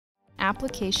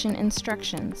application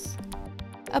instructions.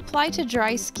 Apply to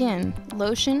dry skin.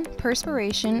 Lotion,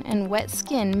 perspiration, and wet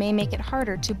skin may make it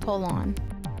harder to pull on.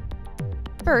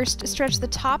 First, stretch the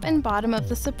top and bottom of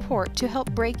the support to help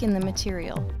break in the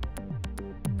material.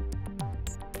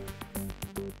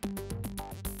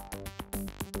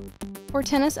 For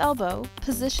tennis elbow,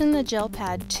 position the gel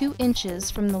pad 2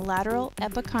 inches from the lateral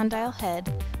epicondyle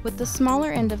head with the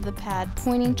smaller end of the pad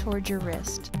pointing toward your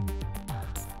wrist.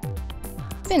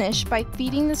 Finish by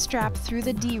feeding the strap through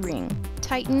the D-ring.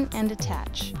 Tighten and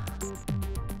attach.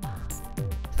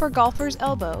 For golfer's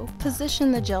elbow,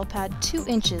 position the gel pad 2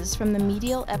 inches from the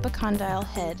medial epicondyle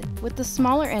head with the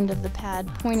smaller end of the pad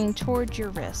pointing toward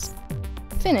your wrist.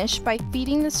 Finish by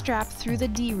feeding the strap through the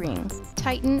D-ring.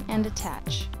 Tighten and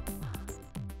attach.